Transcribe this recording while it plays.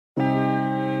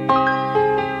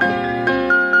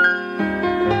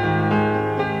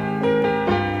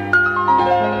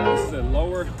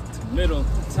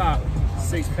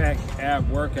six-pack ab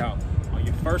workout. On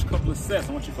your first couple of sets,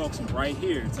 I want you focusing right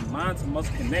here. It's a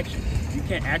mind-to-muscle connection. If you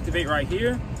can't activate right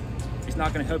here, it's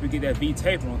not going to help you get that V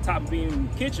taper. On top of being in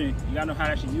the kitchen, you got to know how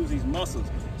to actually use these muscles.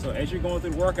 So as you're going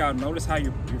through the workout, notice how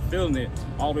you're feeling it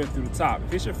all the way through the top.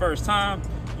 If it's your first time,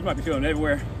 you might be feeling it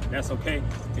everywhere. That's okay.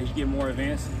 As you get more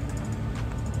advanced,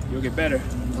 you'll get better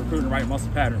recruiting the right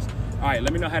muscle patterns. All right,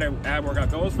 let me know how that ab workout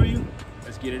goes for you.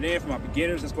 Let's get it in. For my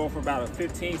beginners, let's go for about a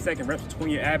 15-second reps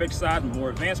between your ab exercise. The more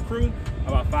advanced crew,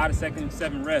 about 5 to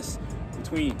 7 rests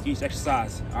between each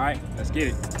exercise. All right, let's get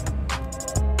it.